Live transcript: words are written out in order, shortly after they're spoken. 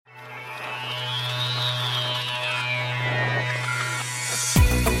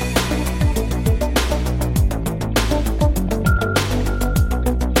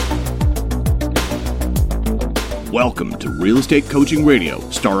Welcome to Real Estate Coaching Radio,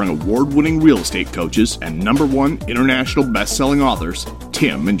 starring award-winning real estate coaches and #1 international best-selling authors,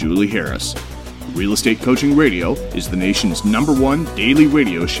 Tim and Julie Harris. Real Estate Coaching Radio is the nation's #1 daily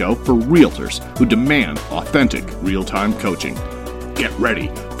radio show for realtors who demand authentic, real-time coaching. Get ready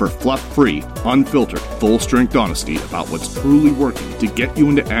for fluff-free, unfiltered, full-strength honesty about what's truly working to get you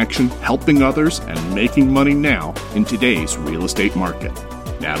into action, helping others, and making money now in today's real estate market.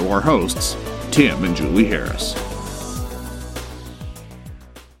 Now to our hosts, Tim and Julie Harris.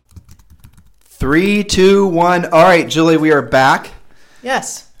 3, 2, 1. All right, Julie, we are back.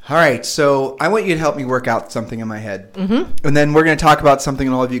 Yes. All right, so I want you to help me work out something in my head. And then we're going to talk about something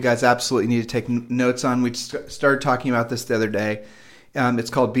that all of you guys absolutely need to take notes on. We started talking about this the other day.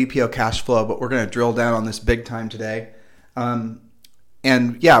 It's called BPO cash flow, but we're going to drill down on this big time today. And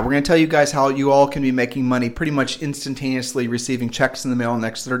yeah, we're going to tell you guys how you all can be making money pretty much instantaneously, receiving checks in the mail in the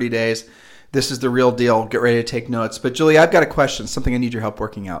next 30 days. This is the real deal. Get ready to take notes. But Julie, I've got a question, something I need your help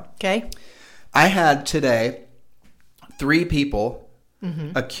working out. Okay. I had today 3 people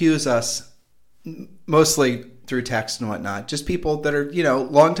accuse us, mostly through text and whatnot, just people that are,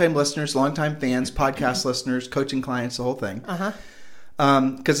 longtime listeners, longtime fans, podcast listeners, coaching clients, the whole thing.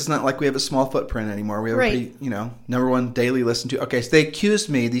 Because it's not like we have a small footprint anymore. We have a pretty, #1 daily listen to. Okay, so they accused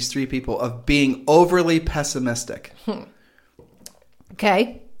me, these 3 people, of being overly pessimistic.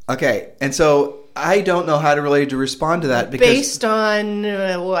 Okay. And so I don't know how to really respond to that. Because based on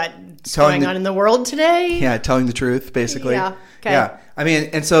what's going on in the world today? Yeah, telling the truth, basically. Yeah. Okay. Yeah. I mean,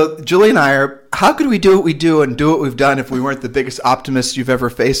 and so Julie and I how could we do what we do and do what we've done if we weren't the biggest optimists you've ever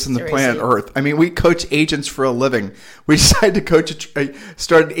faced on the planet Earth? I mean, we coach agents for a living. We decided to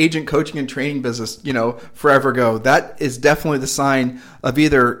start an agent coaching and training business, forever ago. That is definitely the sign of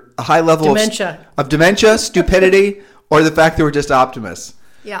either a high level of dementia, stupidity, or the fact that we're just optimists.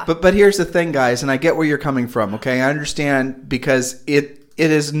 Yeah. But here's the thing, guys, and I get where you're coming from, okay? I understand because it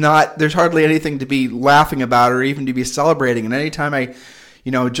is not, there's hardly anything to be laughing about or even to be celebrating. And anytime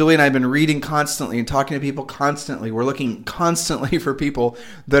Julie and I have been reading constantly and talking to people constantly. We're looking constantly for people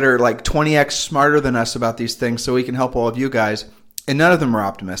that are like 20x smarter than us about these things so we can help all of you guys. And none of them are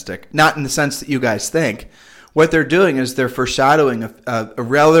optimistic, not in the sense that you guys think. What they're doing is they're foreshadowing a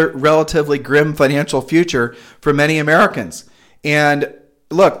relatively grim financial future for many Americans. And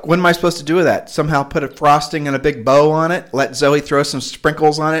look, what am I supposed to do with that? Somehow put a frosting and a big bow on it? Let Zoe throw some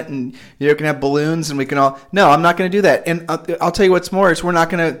sprinkles on it and you can have balloons and we can all... No, I'm not going to do that. And I'll tell you what's more is we're not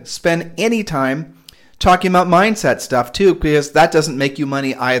going to spend any time talking about mindset stuff too, because that doesn't make you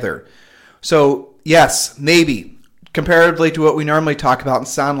money either. So yes, maybe comparatively to what we normally talk about and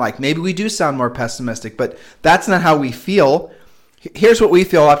sound like, maybe we do sound more pessimistic, but that's not how we feel. Here's what we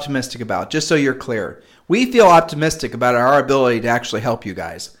feel optimistic about, just so you're clear. We feel optimistic about our ability to actually help you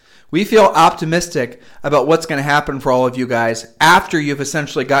guys. We feel optimistic about what's going to happen for all of you guys after you've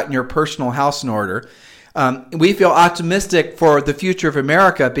essentially gotten your personal house in order. We feel optimistic for the future of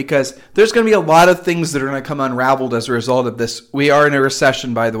America because there's going to be a lot of things that are going to come unraveled as a result of this. We are in a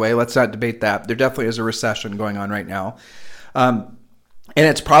recession, by the way. Let's not debate that. There definitely is a recession going on right now. And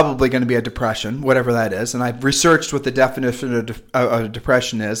it's probably going to be a depression, whatever that is. And I've researched what the definition of a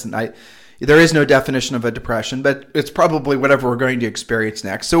depression is, and there is no definition of a depression, but it's probably whatever we're going to experience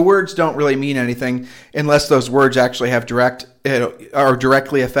next. So words don't really mean anything unless those words actually have are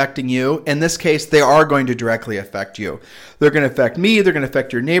directly affecting you. In this case, they are going to directly affect you. They're going to affect me. They're going to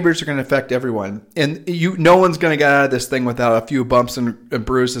affect your neighbors. They're going to affect everyone. And no one's going to get out of this thing without a few bumps and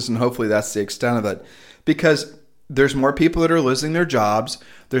bruises, and hopefully that's the extent of it. Because there's more people that are losing their jobs.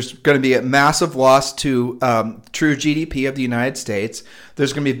 There's going to be a massive loss to true GDP of the United States.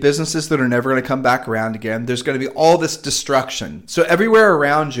 There's going to be businesses that are never going to come back around again. There's going to be all this destruction. So everywhere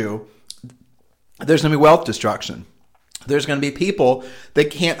around you, there's going to be wealth destruction. There's going to be people that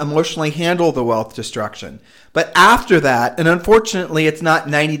can't emotionally handle the wealth destruction. But after that, and unfortunately it's not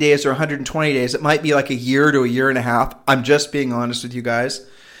 90 days or 120 days, it might be like a year to a year and a half. I'm just being honest with you guys.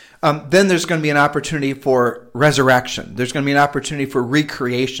 Then there's going to be an opportunity for resurrection. There's going to be an opportunity for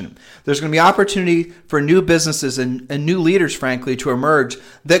recreation. There's going to be opportunity for new businesses and new leaders, frankly, to emerge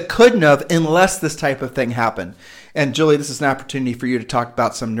that couldn't have unless this type of thing happened. And Julie, this is an opportunity for you to talk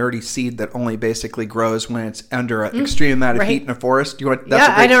about some nerdy seed that only basically grows when it's under an extreme amount of heat in a forest.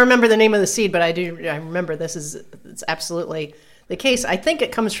 I don't remember the name of the seed, but I remember it's absolutely the case. I think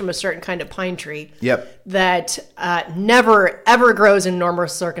it comes from a certain kind of pine tree that never, ever grows in normal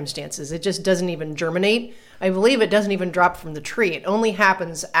circumstances. It just doesn't even germinate. I believe it doesn't even drop from the tree. It only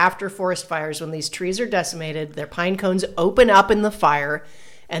happens after forest fires when these trees are decimated. Their pine cones open up in the fire,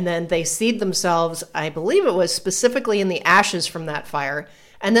 and then they seed themselves. I believe it was specifically in the ashes from that fire.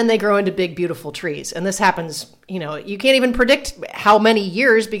 and then they grow into big, beautiful trees. And this happens, you can't even predict how many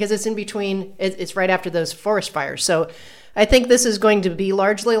years because it's in between, it's right after those forest fires. So I think this is going to be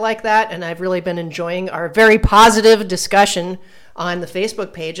largely like that. And I've really been enjoying our very positive discussion on the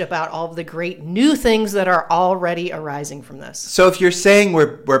Facebook page about all of the great new things that are already arising from this. So if you're saying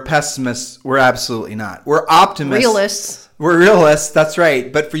we're pessimists, we're absolutely not. We're optimists. Realists. We're realists, that's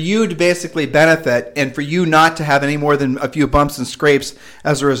right. But for you to basically benefit and for you not to have any more than a few bumps and scrapes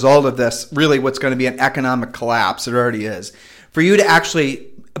as a result of this, really what's going to be an economic collapse, it already is. For you to actually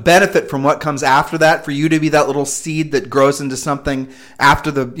benefit from what comes after that, for you to be that little seed that grows into something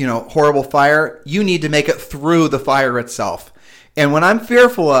after the horrible fire, you need to make it through the fire itself. And what I'm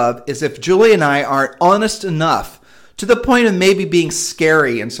fearful of is if Julie and I aren't honest enough to the point of maybe being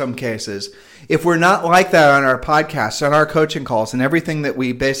scary in some cases, if we're not like that on our podcasts, on our coaching calls, and everything that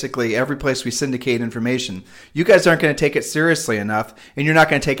we basically, every place we syndicate information, you guys aren't going to take it seriously enough, and you're not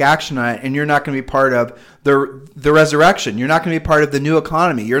going to take action on it, and you're not going to be part of the resurrection. You're not going to be part of the new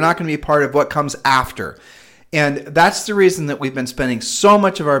economy. You're not going to be part of what comes after. And that's the reason that we've been spending so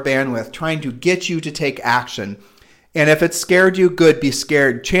much of our bandwidth trying to get you to take action. And if it scared you, good, be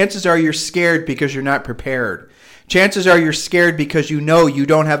scared. Chances are you're scared because you're not prepared. Chances are you're scared because you know you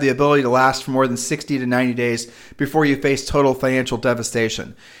don't have the ability to last for more than 60 to 90 days before you face total financial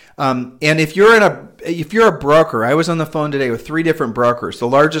devastation. And if you're a broker, I was on the phone today with 3 different brokers. The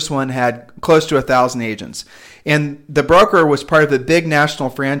largest one had close to 1,000 agents. And the broker was part of a big national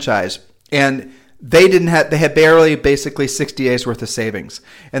franchise. And they had barely basically 60 days worth of savings.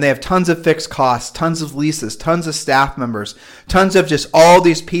 And they have tons of fixed costs, tons of leases, tons of staff members, tons of just all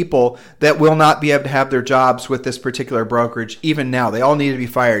these people that will not be able to have their jobs with this particular brokerage even now. They all need to be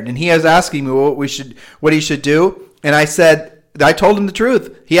fired. And he was asking me what he should do. And I told him the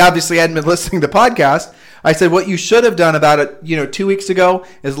truth. He obviously hadn't been listening to the podcast. I said, what you should have done about it, 2 weeks ago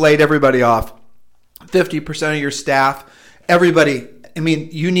is laid everybody off. 50% of your staff, everybody.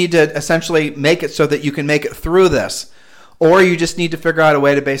 You need to essentially make it so that you can make it through this. Or you just need to figure out a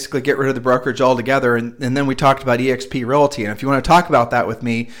way to basically get rid of the brokerage altogether. And then we talked about eXp Realty. And if you want to talk about that with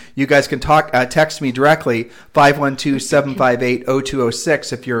me, you guys can text me directly,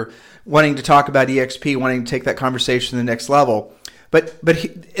 512-758-0206 if you're wanting to talk about eXp, wanting to take that conversation to the next level.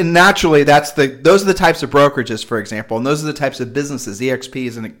 And naturally, those are the types of brokerages, for example, and those are the types of businesses. eXp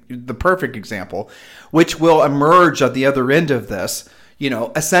is the perfect example, which will emerge at the other end of this,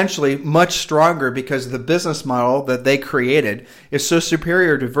 essentially much stronger because the business model that they created is so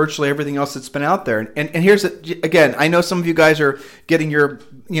superior to virtually everything else that's been out there. And here's again, I know some of you guys are getting your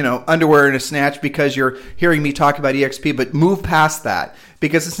underwear in a snatch because you're hearing me talk about eXp, but move past that.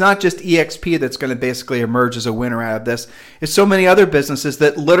 Because it's not just eXp that's going to basically emerge as a winner out of this. It's so many other businesses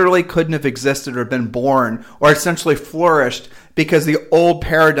that literally couldn't have existed or been born or essentially flourished because the old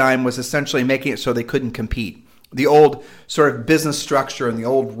paradigm was essentially making it so they couldn't compete. The old sort of business structure and the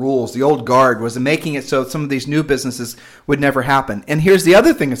old rules, the old guard was making it so some of these new businesses would never happen. And here's the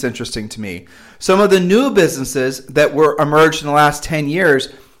other thing that's interesting to me. Some of the new businesses that were emerged in the last 10 years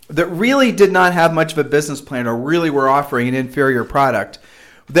that really did not have much of a business plan or really were offering an inferior product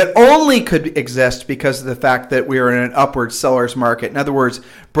that only could exist because of the fact that we are in an upward seller's market. In other words,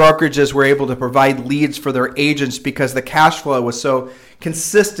 brokerages were able to provide leads for their agents because the cash flow was so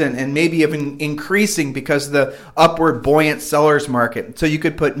consistent and maybe even increasing because of the upward buoyant seller's market. So you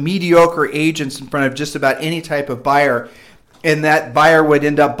could put mediocre agents in front of just about any type of buyer, and that buyer would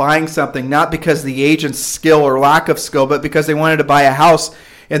end up buying something not because of the agent's skill or lack of skill, but because they wanted to buy a house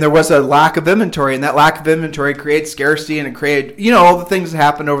and there was a lack of inventory, and that lack of inventory created scarcity, and it created, all the things that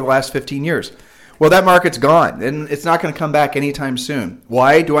happened over the last 15 years. Well, that market's gone, and it's not going to come back anytime soon.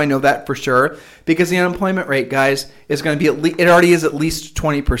 Why do I know that for sure? Because the unemployment rate, guys, is going to be it already is at least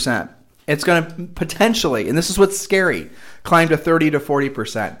 20%. It's going to potentially, and this is what's scary, climb to 30 to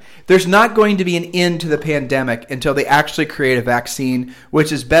 40%. There's not going to be an end to the pandemic until they actually create a vaccine,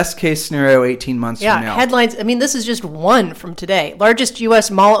 which is best case scenario 18 months from now. Yeah, headlines. This is just one from today. Largest U.S.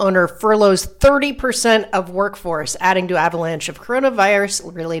 mall owner furloughs 30% of workforce, adding to avalanche of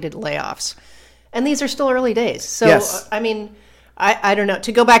coronavirus-related layoffs. And these are still early days. So, yes. I don't know.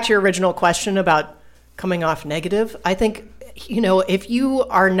 To go back to your original question about coming off negative, I think, if you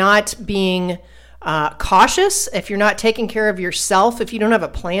are not being cautious, if you're not taking care of yourself, if you don't have a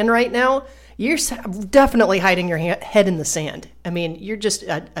plan right now, you're definitely hiding your head in the sand. You're just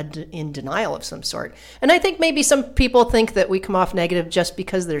in denial of some sort. And I think maybe some people think that we come off negative just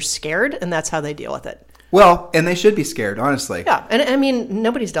because they're scared, and that's how they deal with it. Well, and they should be scared, honestly. Yeah, and I mean,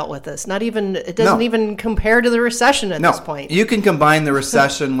 nobody's dealt with this. It doesn't even compare to the recession at this point. You can combine the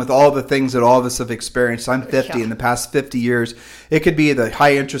recession with all the things that all of us have experienced. I'm 50. In the past 50 years, it could be the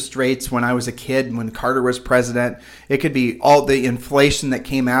high interest rates when I was a kid, when Carter was president. It could be all the inflation that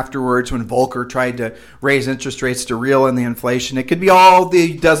came afterwards when Volcker tried to raise interest rates to reel in the inflation. It could be all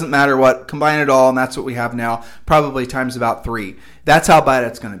the doesn't matter what, combine it all, and that's what we have now, probably times about 3. That's how bad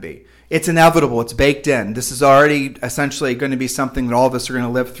it's going to be. It's inevitable. It's baked in. This is already essentially going to be something that all of us are going to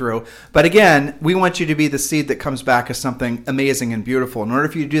live through. But again, we want you to be the seed that comes back as something amazing and beautiful. In order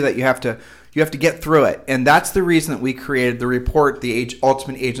for you to do that, you have to get through it. And that's the reason that we created the report, the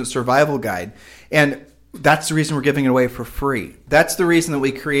Ultimate Agent Survival Guide. And that's the reason we're giving it away for free. That's the reason that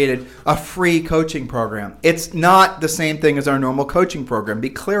we created a free coaching program. It's not the same thing as our normal coaching program. Be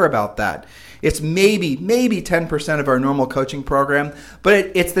clear about that. It's maybe 10% of our normal coaching program,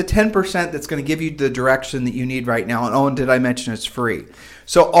 but it's the 10% that's going to give you the direction that you need right now. And Owen, did I mention it's free?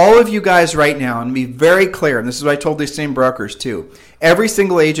 So all of you guys right now, and be very clear, and this is what I told these same brokers too, every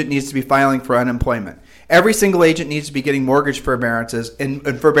single agent needs to be filing for unemployment. Every single agent needs to be getting mortgage forbearances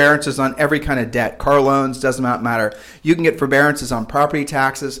and forbearances on every kind of debt. Car loans, doesn't matter. You can get forbearances on property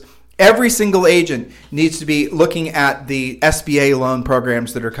taxes. Every single agent needs to be looking at the SBA loan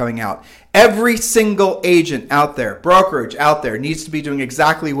programs that are coming out. Every single agent out there, brokerage out there, needs to be doing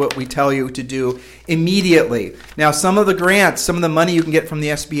exactly what we tell you to do immediately. Now, some of the grants, some of the money you can get from the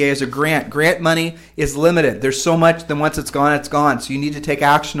SBA is a grant. Grant money is limited. There's so much, then once it's gone, it's gone. So you need to take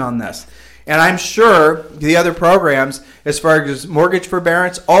action on this. And I'm sure the other programs, as far as mortgage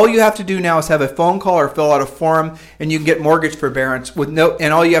forbearance, all you have to do now is have a phone call or fill out a form, and you can get mortgage forbearance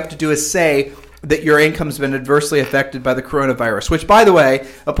and all you have to do is say that your income's been adversely affected by the coronavirus, which, by the way,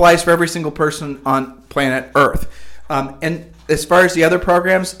 applies for every single person on planet Earth. And as far as the other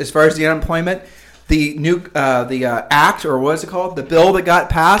programs, as far as the unemployment, the new act, or what is it called, the bill that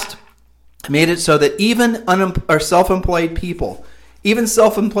got passed, made it so that even self-employed people. Even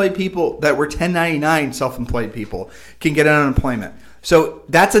self-employed people that were 1099 self-employed people can get unemployment. So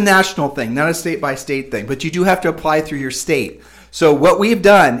that's a national thing, not a state-by-state thing. But you do have to apply through your state. So what we've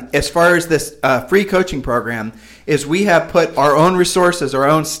done as far as this free coaching program is we have put our own resources, our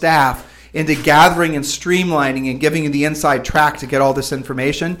own staff, into gathering and streamlining and giving you the inside track to get all this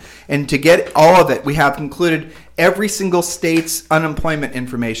information. And to get all of it, we have included every single state's unemployment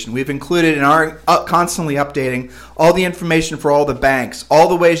information. We've included in our constantly updating all the information for all the banks, all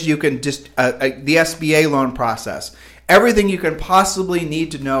the ways you can the SBA loan process. Everything you can possibly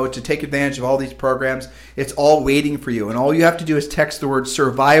need to know to take advantage of all these programs, it's all waiting for you. And all you have to do is text the word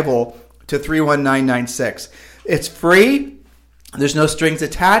survival to 31996. It's free. There's no strings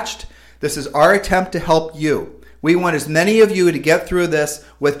attached. This is our attempt to help you. We want as many of you to get through this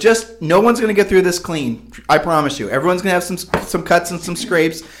with no one's going to get through this clean. I promise you. Everyone's going to have some cuts and some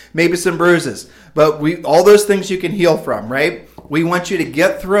scrapes, maybe some bruises. But all those things you can heal from, right? We want you to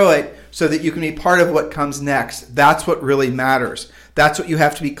get through it so that you can be part of what comes next. That's what really matters. That's what you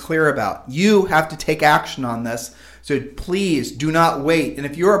have to be clear about. You have to take action on this. So please do not wait. And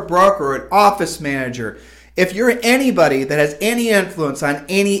if you're a broker or an office manager, if you're anybody that has any influence on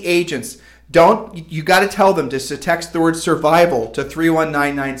any agents, you got to tell them just to text the word survival to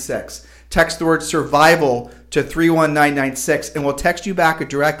 31996. Text the word survival to 31996, and we'll text you back a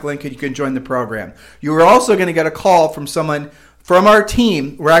direct link and you can join the program. You are also going to get a call from someone from our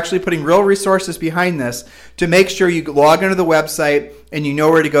team. We're actually putting real resources behind this to make sure you log into the website and you know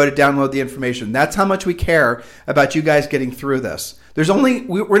where to go to download the information. That's how much we care about you guys getting through this.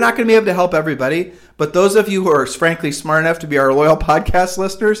 We're not going to be able to help everybody, but those of you who are frankly smart enough to be our loyal podcast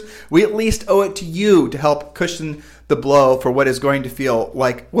listeners, we at least owe it to you to help cushion the blow for what is going to feel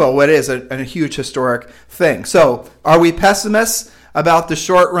like, what is a huge historic thing. So are we pessimists about the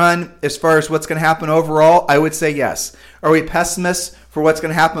short run as far as what's going to happen overall? I would say yes. Are we pessimists for what's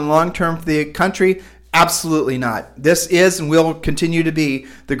going to happen long term for the country? Absolutely not. This is and will continue to be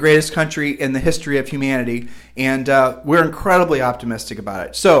the greatest country in the history of humanity, and we're incredibly optimistic about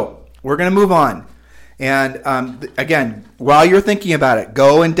it. So we're going to move on. And again, while you're thinking about it,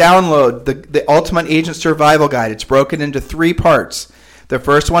 go and download the Ultimate Agent Survival Guide. It's broken into 3 parts. The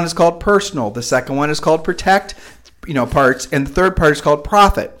first one is called Personal. The second one is called Protect, parts, and the third part is called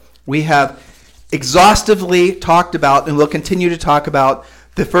Profit. We have exhaustively talked about, and we'll continue to talk about,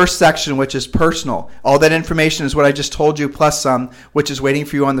 the first section, which is personal. All that information is what I just told you, plus some, which is waiting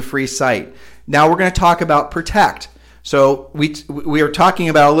for you on the free site. Now we're going to talk about protect. So we are talking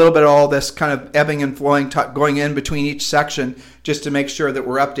about a little bit of all this kind of ebbing and flowing, going in between each section, just to make sure that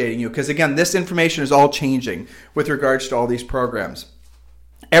we're updating you. Because again, this information is all changing with regards to all these programs.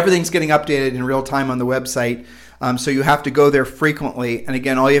 Everything's getting updated in real time on the website. So you have to go there frequently. And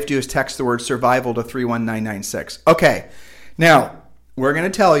again, all you have to do is text the word survival to 31996. Okay. Now, we're going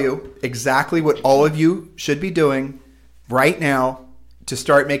to tell you exactly what all of you should be doing right now to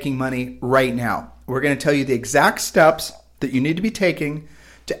start making money right now. We're going to tell you the exact steps that you need to be taking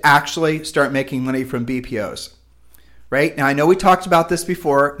to actually start making money from BPOs. Right? Now, I know we talked about this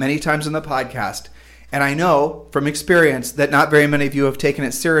before many times on the podcast. And I know from experience that not very many of you have taken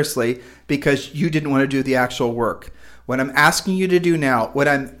it seriously because you didn't want to do the actual work. What I'm asking you to do now, what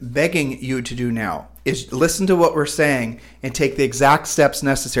I'm begging you to do now, is listen to what we're saying and take the exact steps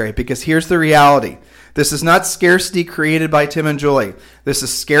necessary. Because here's the reality. This is not scarcity created by Tim and Julie. This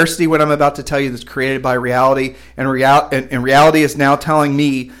is scarcity, what I'm about to tell you, that's created by reality. And reality is now telling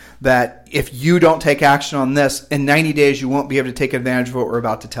me that if you don't take action on this, in 90 days you won't be able to take advantage of what we're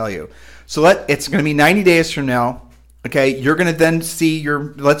about to tell you. So it's going to be 90 days from now. Okay, you're going to then see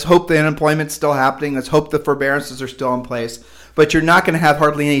let's hope the unemployment's still happening. Let's hope the forbearances are still in place. But you're not going to have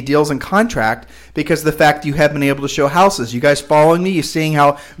hardly any deals in contract because of the fact you haven't been able to show houses. You guys following me? You seeing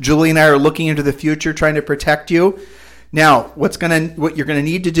how Julie and I are looking into the future, trying to protect you? Now, what you're going to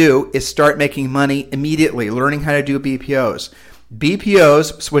need to do is start making money immediately, learning how to do BPOs.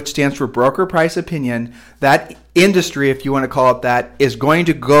 BPOs, which stands for broker price opinion, that industry, if you want to call it that, is going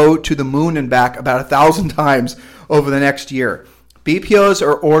to go to the moon and back about 1,000 times over the next year. BPOs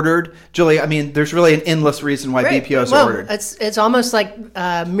are ordered. Julie, I mean, there's really an endless reason why BPOs are ordered. It's almost like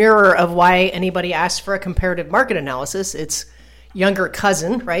a mirror of why anybody asks for a comparative market analysis. It's younger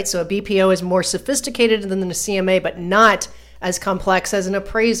cousin, right? So a BPO is more sophisticated than the CMA, but not as complex as an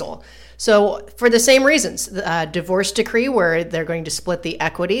appraisal. So for the same reasons, divorce decree where they're going to split the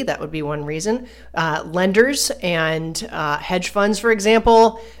equity, that would be one reason. Lenders and hedge funds, for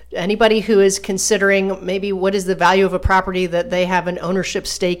example, anybody who is considering maybe what is the value of a property that they have an ownership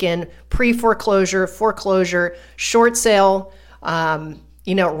stake in, pre-foreclosure, foreclosure, short sale,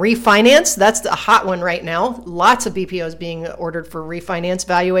 refinance. That's a hot one right now. Lots of BPOs being ordered for refinance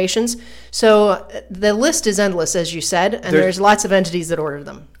valuations. So the list is endless, as you said, and there's lots of entities that order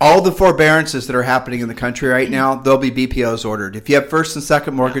them. All the forbearances that are happening in the country right now, there'll be BPOs ordered. If you have first and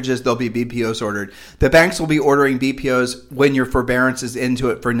second mortgages, there'll be BPOs ordered. The banks will be ordering BPOs when your forbearance is into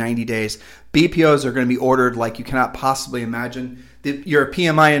it for 90 days. BPOs are going to be ordered like you cannot possibly imagine. Your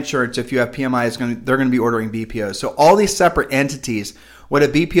PMI insurance, if you have PMI, they're going to be ordering BPOs. So all these separate entities, what a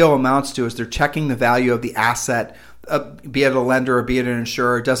BPO amounts to is they're checking the value of the asset, be it a lender or be it an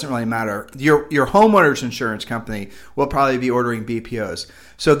insurer, it doesn't really matter. Your homeowner's insurance company will probably be ordering BPOs.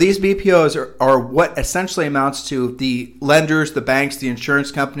 So these BPOs are what essentially amounts to the lenders, the banks, the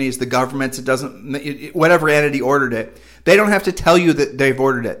insurance companies, the governments. Whatever entity ordered it, they don't have to tell you that they've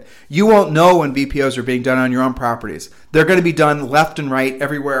ordered it. You won't know when BPOs are being done on your own properties. They're going to be done left and right,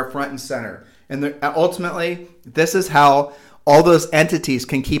 everywhere, front and center. And ultimately, this is how all those entities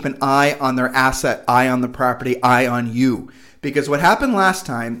can keep an eye on their asset, eye on the property, eye on you. Because what happened last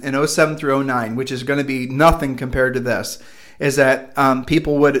time in 07 through 09, which is going to be nothing compared to this, is that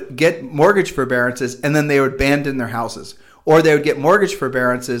people would get mortgage forbearances and then they would abandon their houses. Or they would get mortgage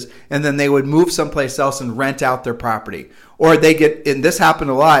forbearances and then they would move someplace else and rent out their property. Or and this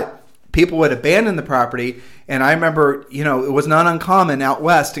happened a lot, people would abandon the property. And I remember, it was not uncommon out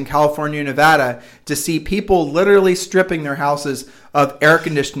west in California and Nevada to see people literally stripping their houses of air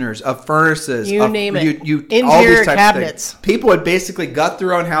conditioners, of furnaces, name it. Interior all these types cabinets. Of things. People would basically gut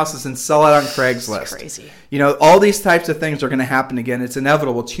their own houses and sell it on Craigslist. That's crazy. All these types of things are going to happen again. It's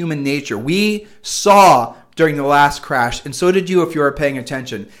inevitable. It's human nature. We saw during the last crash, and so did you if you were paying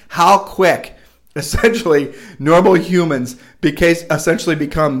attention, how quick essentially normal humans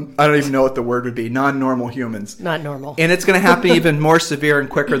become, I don't even know what the word would be, non-normal humans. Not normal. And it's going to happen even more severe and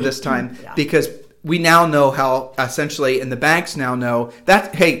quicker this time because we now know how essentially, and the banks now know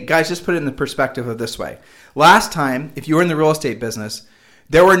that, hey, guys, just put it in the perspective of this way. Last time, if you were in the real estate business,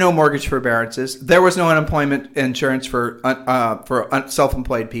 there were no mortgage forbearances. There was no unemployment insurance for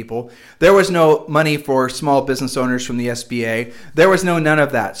self-employed people. There was no money for small business owners from the SBA. There was none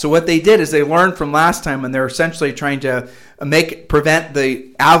of that. So what they did is they learned from last time when they're essentially trying to prevent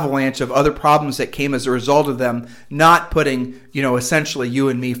the avalanche of other problems that came as a result of them not putting, essentially you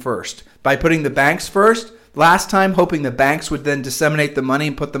and me first. By putting the banks first, last time hoping the banks would then disseminate the money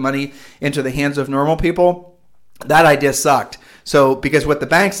and put the money into the hands of normal people, that idea sucked. So because what the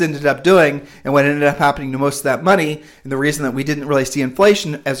banks ended up doing and what ended up happening to most of that money, and the reason that we didn't really see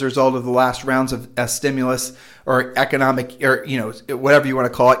inflation as a result of the last rounds of stimulus or economic, or whatever you want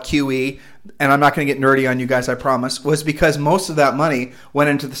to call it, QE, and I'm not going to get nerdy on you guys, I promise, was because most of that money went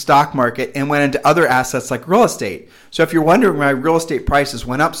into the stock market and went into other assets like real estate. So if you're wondering why real estate prices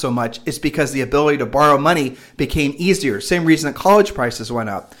went up so much, it's because the ability to borrow money became easier. Same reason that college prices went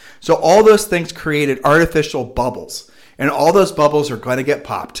up. So all those things created artificial bubbles, and all those bubbles are going to get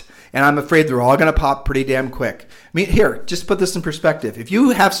popped. And I'm afraid they're all going to pop pretty damn quick. I mean, here, just put this in perspective. If you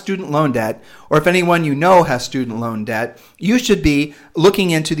have student loan debt, or if anyone you know has student loan debt, you should be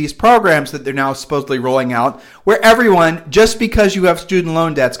looking into these programs that they're now supposedly rolling out, where everyone, just because you have student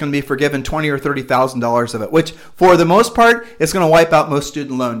loan debt, is going to be forgiven $20,000 or $30,000 of it, which for the most part is going to wipe out most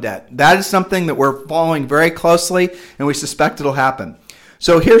student loan debt. That is something that we're following very closely, and we suspect it'll happen.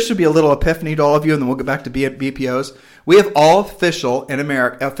 So here should be a little epiphany to all of you, and then we'll get back to BPOs. We have all officially in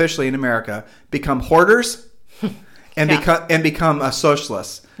America become hoarders and become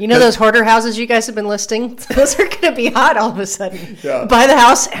socialists. You know those hoarder houses you guys have been listing? Those are going to be hot all of a sudden. Yeah. Buy the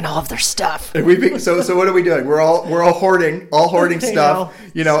house and all of their stuff. So what are we doing? We're all hoarding stuff.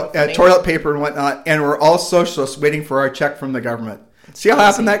 Toilet paper and whatnot, and we're all socialists waiting for our check from the government. See how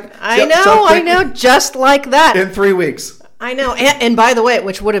happened that? I know, just like that. In 3 weeks. I know. And by the way,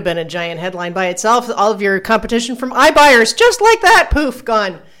 which would have been a giant headline by itself, all of your competition from iBuyers, just like that, poof,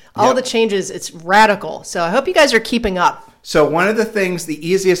 gone. All the changes, it's radical. So I hope you guys are keeping up. So one of the things, the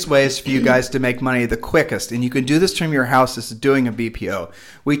easiest ways for you guys to make money, the quickest, and you can do this from your house, is doing a BPO.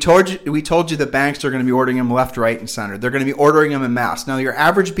 We told you the banks are going to be ordering them left, right, and center. They're going to be ordering them en masse. Now, your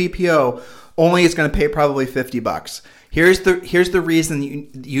average BPO only is going to pay probably $50. Here's the reason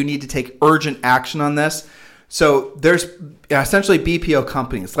you need to take urgent action on this. So there's essentially BPO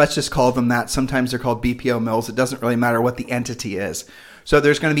companies. Let's just call them that. Sometimes they're called BPO mills. It doesn't really matter what the entity is. So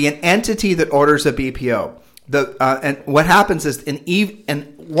there's going to be an entity that orders a BPO. And what happens is,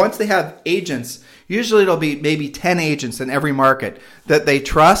 and once they have agents, usually it'll be maybe 10 agents in every market that they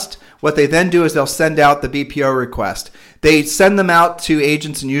trust. What they then do is they'll send out the BPO request. They send them out to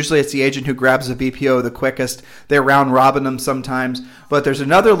agents, and usually it's the agent who grabs the BPO the quickest. They're round robin them sometimes. But there's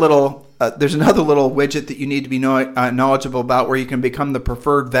another little widget that you need to be knowledgeable about, where you can become the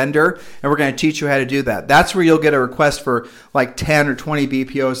preferred vendor, and we're going to teach you how to do that. That's where you'll get a request for like 10 or 20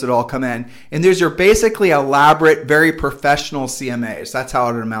 BPOs that all come in. And these are basically elaborate, very professional CMAs. That's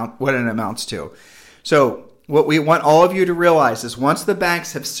how what it amounts to. So what we want all of you to realize is, once the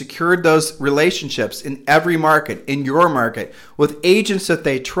banks have secured those relationships in every market, in your market, with agents that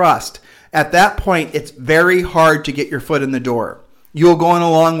they trust, at that point, it's very hard to get your foot in the door. You'll go on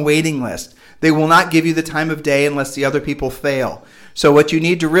a long waiting list. They will not give you the time of day unless the other people fail. So what you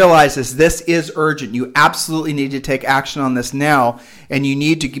need to realize is this is urgent. You absolutely need to take action on this now, and you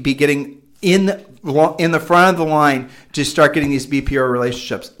need to be getting in the front of the line to start getting these BPO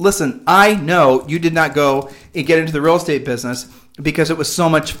relationships. Listen, I know you did not go and get into the real estate business because it was so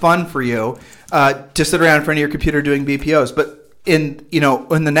much fun for you to sit around in front of your computer doing BPOs. But in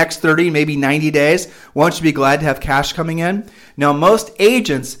the next 30, maybe 90 days, won't you be glad to have cash coming in? Now, most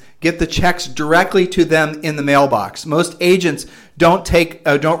agents get the checks directly to them in the mailbox. Most agents don't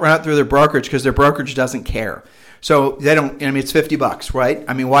run it through their brokerage because their brokerage doesn't care. So they don't. It's $50,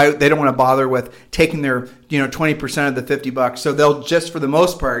 right? Why they don't want to bother with taking their 20% of the $50. So they'll just, for the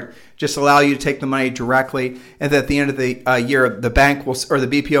most part, just allow you to take the money directly, and at the end of the year, the bank will, or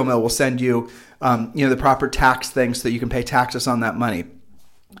the BPO mill will send you the proper tax things so that you can pay taxes on that money.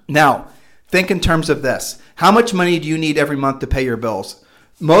 Now, think in terms of this. How much money do you need every month to pay your bills?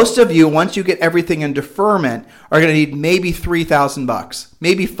 Most of you, once you get everything in deferment, are going to need maybe $3,000,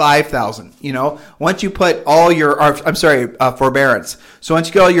 maybe $5,000. Once you put all your, forbearance. So once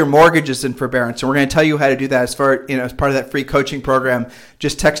you get all your mortgages in forbearance, and we're going to tell you how to do that as part of that free coaching program,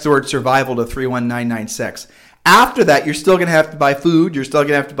 just text the word survival to 31996. After that, you're still going to have to buy food. You're still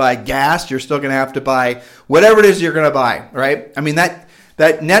going to have to buy gas. You're still going to have to buy whatever it is you're going to buy, right?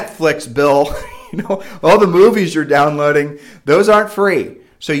 That Netflix bill, all the movies you're downloading, those aren't free.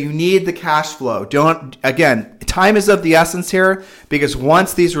 So you need the cash flow. Time is of the essence here, because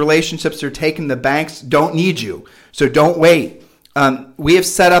once these relationships are taken, the banks don't need you. So don't wait. We have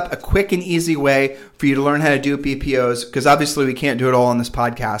set up a quick and easy way for you to learn how to do BPOs, because obviously we can't do it all on this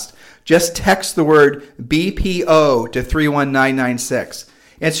podcast. Just text the word BPO to 31996.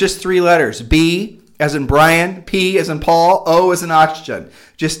 It's just 3 letters. B as in Brian, P as in Paul, O as in oxygen.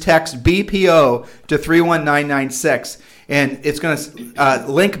 Just text BPO to 31996. And it's going to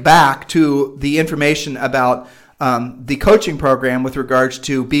link back to the information about the coaching program with regards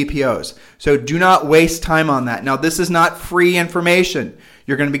to BPOs. So do not waste time on that. Now, this is not free information.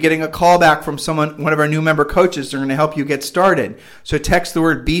 You're going to be getting a call back from one of our new member coaches. They're going to help you get started. So text the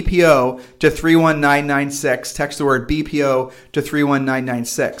word BPO to 31996. Text the word BPO to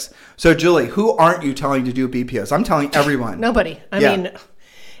 31996. So Julie, who aren't you telling to do BPOs? I'm telling everyone. Nobody. I mean,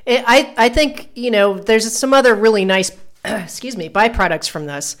 I think, there's some other really nice, byproducts from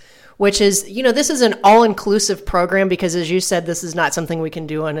this, which is, this is an all-inclusive program because, as you said, this is not something we can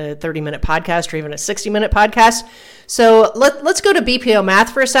do on a 30-minute podcast or even a 60-minute podcast. So let's go to BPO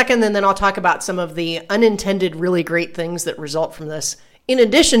math for a second, and then I'll talk about some of the unintended really great things that result from this, in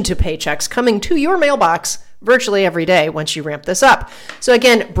addition to paychecks coming to your mailbox virtually every day once you ramp this up. So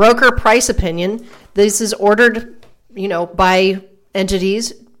again, broker price opinion. This is ordered, by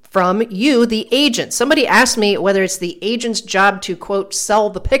entities from you, the agent. Somebody asked me whether it's the agent's job to, quote, sell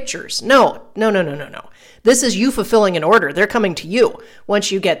the pictures. No. This is you fulfilling an order. They're coming to you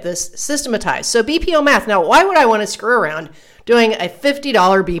once you get this systematized. So BPO math. Now, why would I want to screw around doing a $50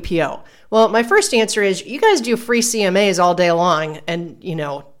 BPO? Well, my first answer is you guys do free CMAs all day long and,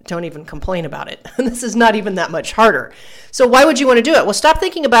 don't even complain about it. This is not even that much harder. So why would you want to do it? Well, stop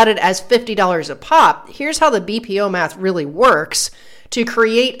thinking about it as $50 a pop. Here's how the BPO math really works to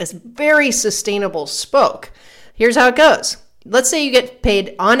create a very sustainable spoke. Here's how it goes. Let's say you get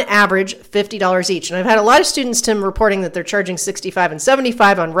paid on average $50 each. And I've had a lot of students, Tim, reporting that they're charging $65 and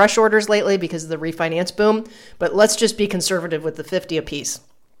 $75 on rush orders lately because of the refinance boom. But let's just be conservative with the $50 a piece.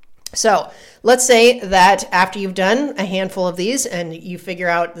 So let's say that after you've done a handful of these and you figure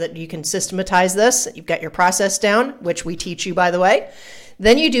out that you can systematize this, you've got your process down, which we teach you, by the way,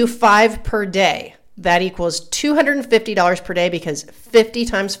 then you do 5 per day. That equals $250 per day because 50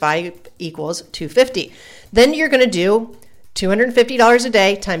 times 5 equals $250. Then you're going to do $250 a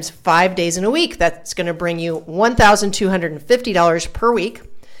day times 5 days in a week. That's going to bring you $1,250 per week.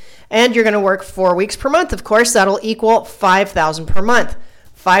 And you're going to work 4 weeks per month. Of course, that'll equal $5,000 per month.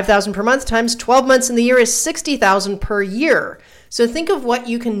 $5,000 per month times 12 months in the year is $60,000 per year. So think of what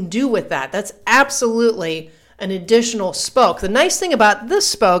you can do with that. That's absolutely an additional spoke. The nice thing about this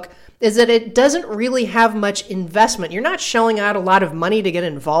spoke is that it doesn't really have much investment. You're not shelling out a lot of money to get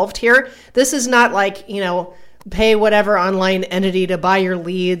involved here. This is not like, pay whatever online entity to buy your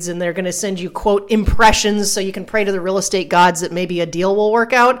leads and they're going to send you, quote, impressions so you can pray to the real estate gods that maybe a deal will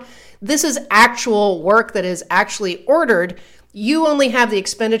work out. This is actual work that is actually ordered. You only have the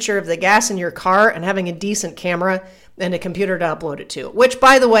expenditure of the gas in your car and having a decent camera and a computer to upload it to, which,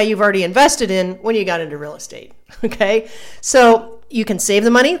 by the way, you've already invested in when you got into real estate. Okay? So you can save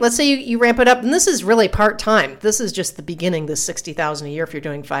the money. Let's say you ramp it up, and this is really part-time. This is just the beginning, this $60,000 a year if you're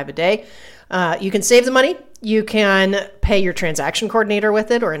doing 5 a day. You can save the money. You can pay your transaction coordinator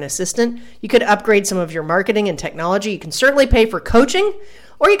with it or an assistant. You could upgrade some of your marketing and technology. You can certainly pay for coaching,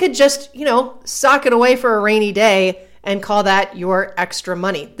 or you could just, sock it away for a rainy day and call that your extra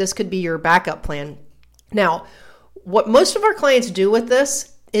money. This could be your backup plan. Now, what most of our clients do with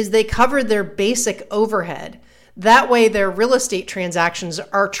this is they cover their basic overhead. That way, their real estate transactions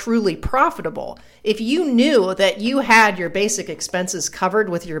are truly profitable. If you knew that you had your basic expenses covered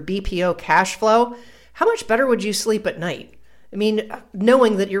with your BPO cash flow, how much better would you sleep at night? I mean,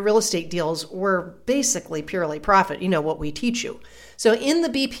 knowing that your real estate deals were basically purely profit, what we teach you. So in the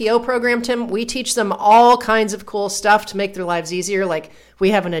BPO program, Tim, we teach them all kinds of cool stuff to make their lives easier. Like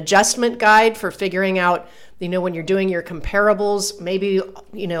we have an adjustment guide for figuring out, when you're doing your comparables, maybe,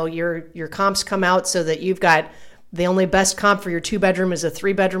 your comps come out so that you've got the only best comp for your 2-bedroom is a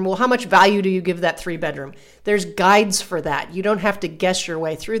 3-bedroom. Well, how much value do you give that 3-bedroom? There's guides for that. You don't have to guess your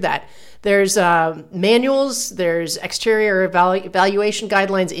way through that. There's manuals, there's exterior evaluation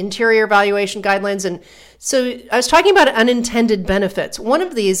guidelines, interior evaluation guidelines. And so I was talking about unintended benefits. One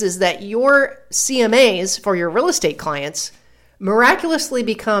of these is that your CMAs for your real estate clients miraculously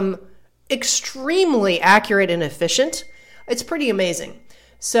become extremely accurate and efficient. It's pretty amazing.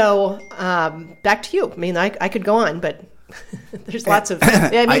 So back to you. I mean, I could go on, but there's lots of,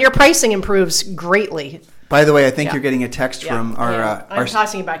 your pricing improves greatly. By the way, I think you're getting a text from our... I'm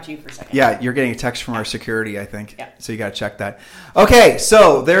tossing it back to you for a second. Yeah, you're getting a text from our security, I think. Yeah. So you got to check that. Okay,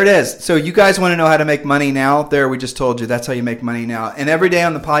 so there it is. So you guys want to know how to make money now? There, we just told you. That's how you make money now. And every day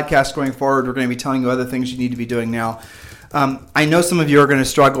on the podcast going forward, we're going to be telling you other things you need to be doing now. I know some of you are going to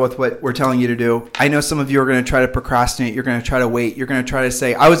struggle with what we're telling you to do. I know some of you are going to try to procrastinate. You're going to try to wait. You're going to try to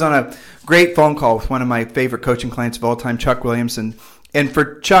say, I was on a great phone call with one of my favorite coaching clients of all time, Chuck Williamson. And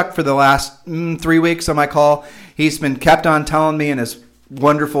for Chuck, for the last 3 weeks on my call, he's been kept on telling me in his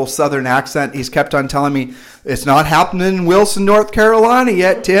wonderful Southern accent, he's kept on telling me, it's not happening in Wilson, North Carolina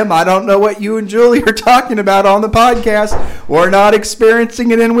yet, Tim. I don't know what you and Julie are talking about on the podcast. We're not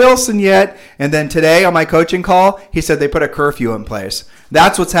experiencing it in Wilson yet. And then today on my coaching call, he said they put a curfew in place.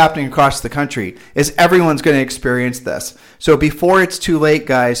 That's what's happening across the country, is everyone's going to experience this. So before it's too late,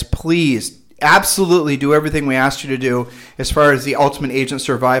 guys, please absolutely do everything we asked you to do as far as the Ultimate Agent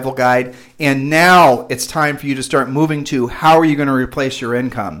Survival Guide. And now it's time for you to start moving to how are you going to replace your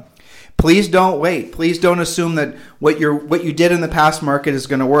income. Please don't wait. Please don't assume that what you did in the past market is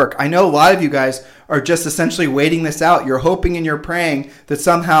going to work. I know a lot of you guys are just essentially waiting this out. You're hoping and you're praying that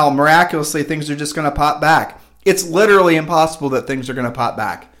somehow miraculously things are just going to pop back. It's literally impossible that things are going to pop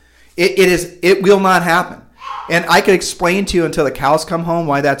back. It will not happen. And I could explain to you until the cows come home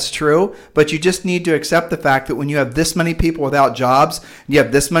why that's true, but you just need to accept the fact that when you have this many people without jobs, you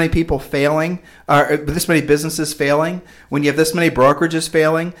have this many people failing, this many businesses failing, when you have this many brokerages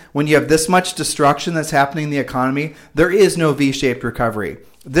failing, when you have this much destruction that's happening in the economy, there is no V-shaped recovery.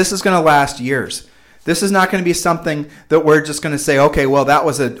 This is going to last years. This is not going to be something that we're just going to say, okay, well, that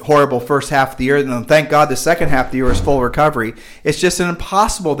was a horrible first half of the year, and then thank God the second half of the year is full recovery. It's just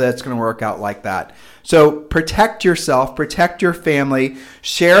impossible that it's going to work out like that. So protect yourself, protect your family,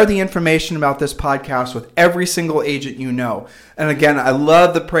 share the information about this podcast with every single agent you know. And again, I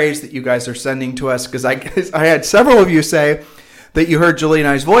love the praise that you guys are sending to us, because I had several of you say that you heard Julie and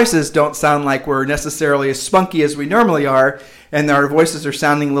I's voices don't sound like we're necessarily as spunky as we normally are, and our voices are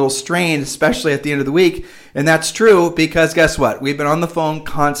sounding a little strained, especially at the end of the week. And that's true because guess what? We've been on the phone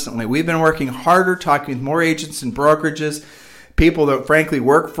constantly. We've been working harder, talking with more agents and brokerages, people that frankly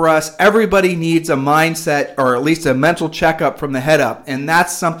work for us. Everybody needs a mindset or at least a mental checkup from the head up. And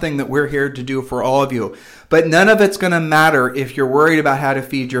that's something that we're here to do for all of you. But none of it's going to matter if you're worried about how to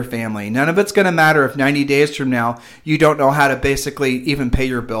feed your family. None of it's going to matter if 90 days from now you don't know how to basically even pay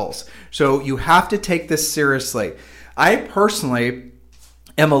your bills. So you have to take this seriously. I personally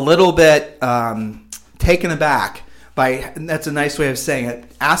am a little bit taken aback by, that's a nice way of saying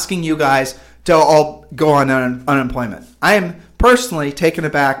it, asking you guys to all go on unemployment. I am personally taken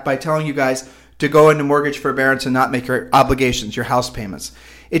aback by telling you guys to go into mortgage forbearance and not make your obligations, your house payments.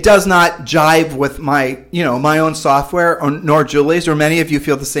 It does not jive with my own software, nor Julie's, or many of you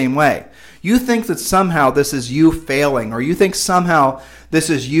feel the same way. You think that somehow this is you failing, or you think somehow this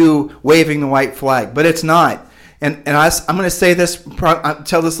is you waving the white flag, but it's not. And I'm going to say this,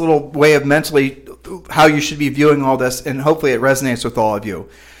 tell this little way of mentally how you should be viewing all this, and hopefully it resonates with all of you.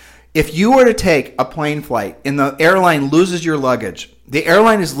 If you were to take a plane flight and the airline loses your luggage, the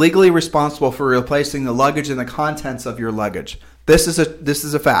airline is legally responsible for replacing the luggage and the contents of your luggage. This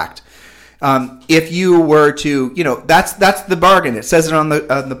is a fact. If you were to, that's the bargain. It says it on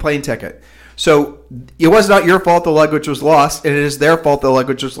the plane ticket. So it was not your fault the luggage was lost, and it is their fault the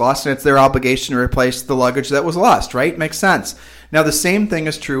luggage was lost, and it's their obligation to replace the luggage that was lost, right? Makes sense. Now, the same thing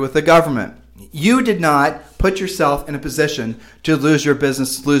is true with the government. You did not put yourself in a position to lose your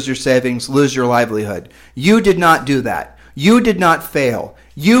business, lose your savings, lose your livelihood. You did not do that. You did not fail.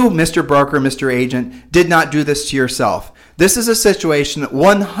 You, Mr. Broker, Mr. Agent, did not do this to yourself. This is a situation that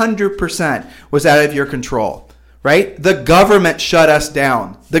 100% was out of your control. Right? The government shut us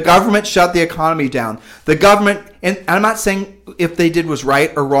down. The government shut the economy down. The government, and I'm not saying if they did was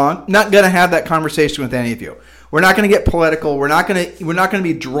right or wrong. I'm not going to have that conversation with any of you. We're not going to get political. We're not going to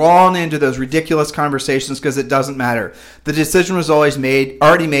be drawn into those ridiculous conversations because it doesn't matter. The decision was already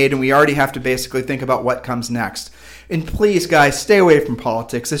made, and we already have to basically think about what comes next. And please, guys, stay away from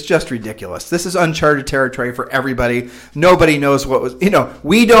politics. It's just ridiculous. This is uncharted territory for everybody. Nobody knows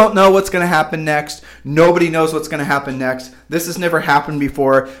we don't know what's going to happen next. Nobody knows what's going to happen next. This has never happened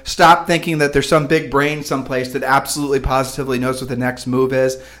before. Stop thinking that there's some big brain someplace that absolutely positively knows what the next move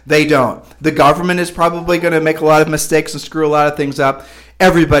is. They don't. The government is probably going to make a lot of mistakes and screw a lot of things up.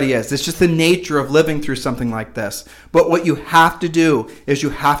 Everybody is. It's just the nature of living through something like this. But what you have to do is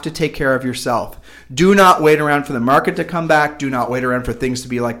you have to take care of yourself. Do not wait around for the market to come back. Do not wait around for things to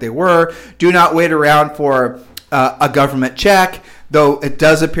be like they were. Do not wait around for a government check, though it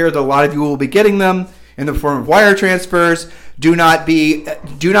does appear that a lot of you will be getting them in the form of wire transfers. Do not be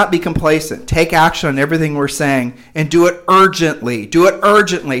complacent. Take action on everything we're saying and do it urgently. Do it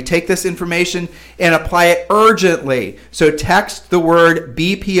urgently. Take this information and apply it urgently. So text the word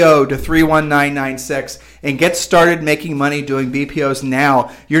BPO to 31996 and get started making money doing BPOs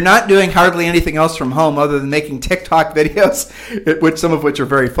now. You're not doing hardly anything else from home other than making TikTok videos, some of which are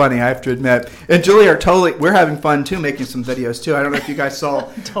very funny, I have to admit. And Julie we're having fun too, making some videos too. I don't know if you guys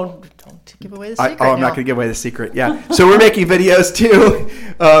saw. Don't give away the secret. I'm not going to give away the secret. Yeah. So we're making videos too,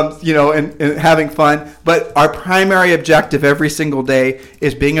 and having fun. But our primary objective every single day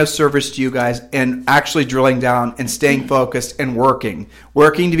is being of service to you guys and actually drilling down and staying focused and working.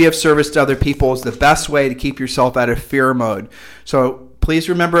 Working to be of service to other people is the best way to keep yourself out of fear mode. So please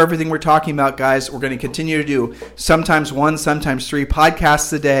remember everything we're talking about, guys. We're going to continue to do sometimes 1, sometimes 3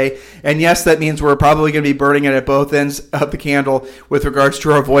 podcasts a day. And yes, that means we're probably going to be burning it at both ends of the candle with regards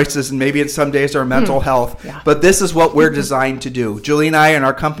to our voices and maybe in some days our mental health. Yeah. But this is what we're designed to do. Julie and I and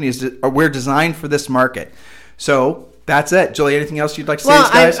our company, we're designed for this market. So that's it. Julie, anything else you'd like to say,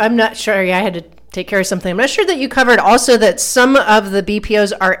 guys? I'm not sure. I had to take care of something. I'm not sure that you covered also that some of the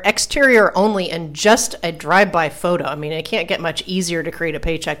BPOs are exterior only and just a drive-by photo. I mean, it can't get much easier to create a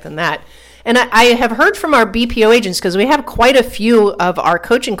paycheck than that. And I have heard from our BPO agents, because we have quite a few of our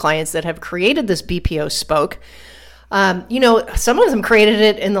coaching clients that have created this BPO spoke. Some of them created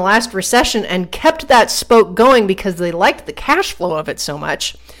it in the last recession and kept that spoke going because they liked the cash flow of it so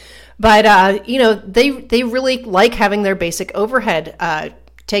much. But, they really like having their basic overhead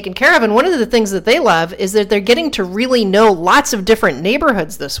taken care of. And one of the things that they love is that they're getting to really know lots of different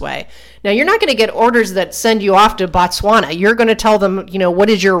neighborhoods this way. Now, you're not going to get orders that send you off to Botswana. You're going to tell them, what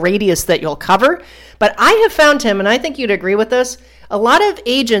is your radius that you'll cover. But I have found, Tim, and I think you'd agree with this, a lot of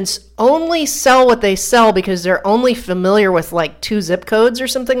agents only sell what they sell because they're only familiar with like 2 zip codes or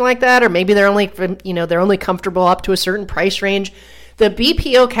something like that. Or maybe they're only comfortable up to a certain price range. The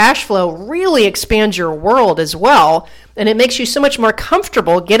BPO cash flow really expands your world as well, and it makes you so much more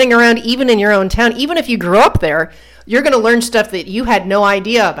comfortable getting around even in your own town. Even if you grew up there, you're going to learn stuff that you had no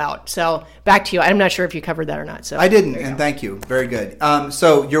idea about. So back to you. I'm not sure if you covered that or not. So I didn't, and thank you. Very good.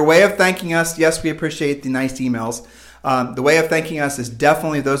 So your way of thanking us, yes, we appreciate the nice emails. The way of thanking us is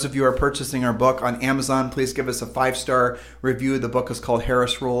definitely those of you who are purchasing our book on Amazon. Please give us a 5-star review. The book is called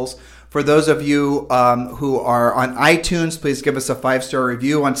Harris Rules. For those of you who are on iTunes, please give us a 5-star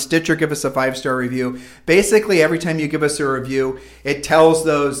review. On Stitcher, give us a 5-star review. Basically, every time you give us a review, it tells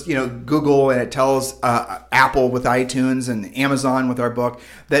those, Google, and it tells Apple with iTunes and Amazon with our book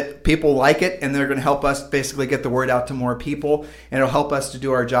that people like it, and they're going to help us basically get the word out to more people, and it'll help us to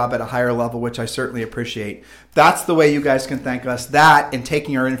do our job at a higher level, which I certainly appreciate. That's the way you guys can thank us, that and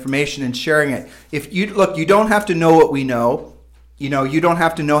taking our information and sharing it. If you don't have to know what we know. You don't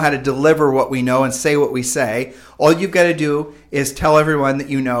have to know how to deliver what we know and say what we say. All you've got to do is tell everyone that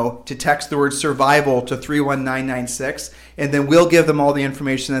you know to text the word survival to 31996, and then we'll give them all the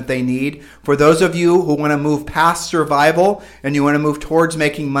information that they need. For those of you who want to move past survival and you want to move towards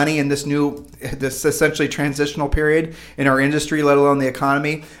making money in this essentially transitional period in our industry, let alone the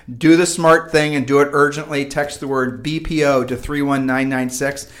economy, do the smart thing and do it urgently. Text the word BPO to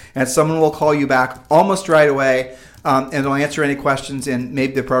 31996, and someone will call you back almost right away. And they'll answer any questions, and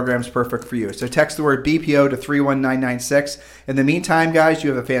maybe the program's perfect for you. So text the word BPO to 31996. In the meantime, guys, you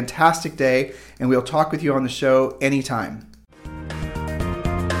have a fantastic day, and we'll talk with you on the show anytime.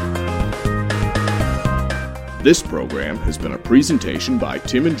 This program has been a presentation by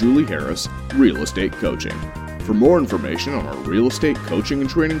Tim and Julie Harris, Real Estate Coaching. For more information on our real estate coaching and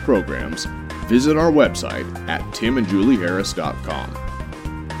training programs, visit our website at timandjulieharris.com.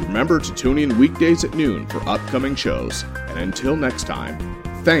 Remember to tune in weekdays at noon for upcoming shows. And until next time,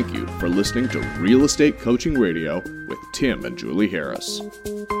 thank you for listening to Real Estate Coaching Radio with Tim and Julie Harris.